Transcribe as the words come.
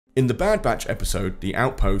In the Bad Batch episode, The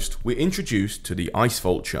Outpost, we're introduced to the Ice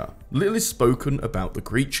Vulture. Little is spoken about the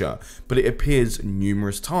creature, but it appears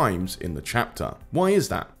numerous times in the chapter. Why is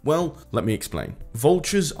that? Well, let me explain.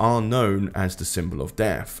 Vultures are known as the symbol of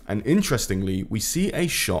death, and interestingly, we see a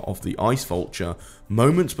shot of the Ice Vulture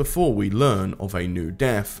moments before we learn of a new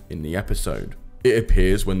death in the episode. It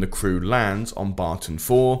appears when the crew lands on Barton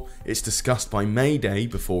 4, it's discussed by Mayday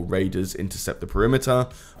before raiders intercept the perimeter,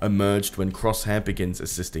 emerged when Crosshair begins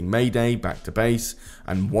assisting Mayday back to base,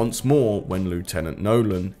 and once more when Lieutenant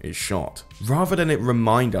Nolan is shot. Rather than it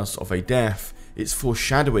remind us of a death, it's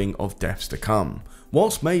foreshadowing of deaths to come.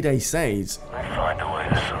 Whilst Mayday says, "I find a way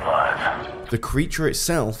to survive," the creature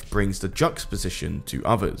itself brings the juxtaposition to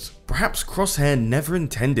others. Perhaps Crosshair never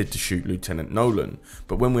intended to shoot Lieutenant Nolan,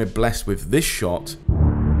 but when we're blessed with this shot,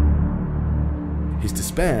 his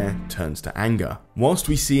despair turns to anger. Whilst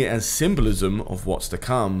we see it as symbolism of what's to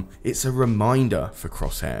come, it's a reminder for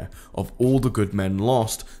Crosshair of all the good men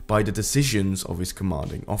lost by the decisions of his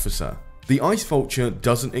commanding officer. The Ice Vulture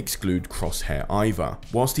doesn't exclude Crosshair either.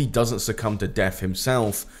 Whilst he doesn't succumb to death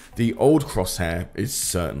himself, the old Crosshair is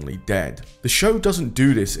certainly dead. The show doesn't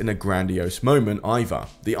do this in a grandiose moment either.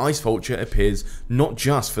 The Ice Vulture appears not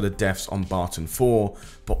just for the deaths on Barton 4,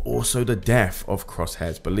 but also the death of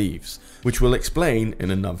Crosshair's beliefs, which we'll explain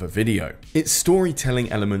in another video. It's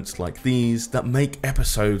storytelling elements like these that make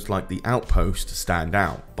episodes like The Outpost stand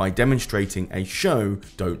out, by demonstrating a show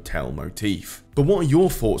don't tell motif. But what are your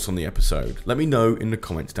thoughts on the episode? Let me know in the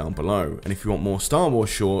comments down below, and if you want more Star Wars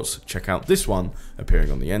shorts, check out this one appearing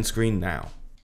on the end screen now.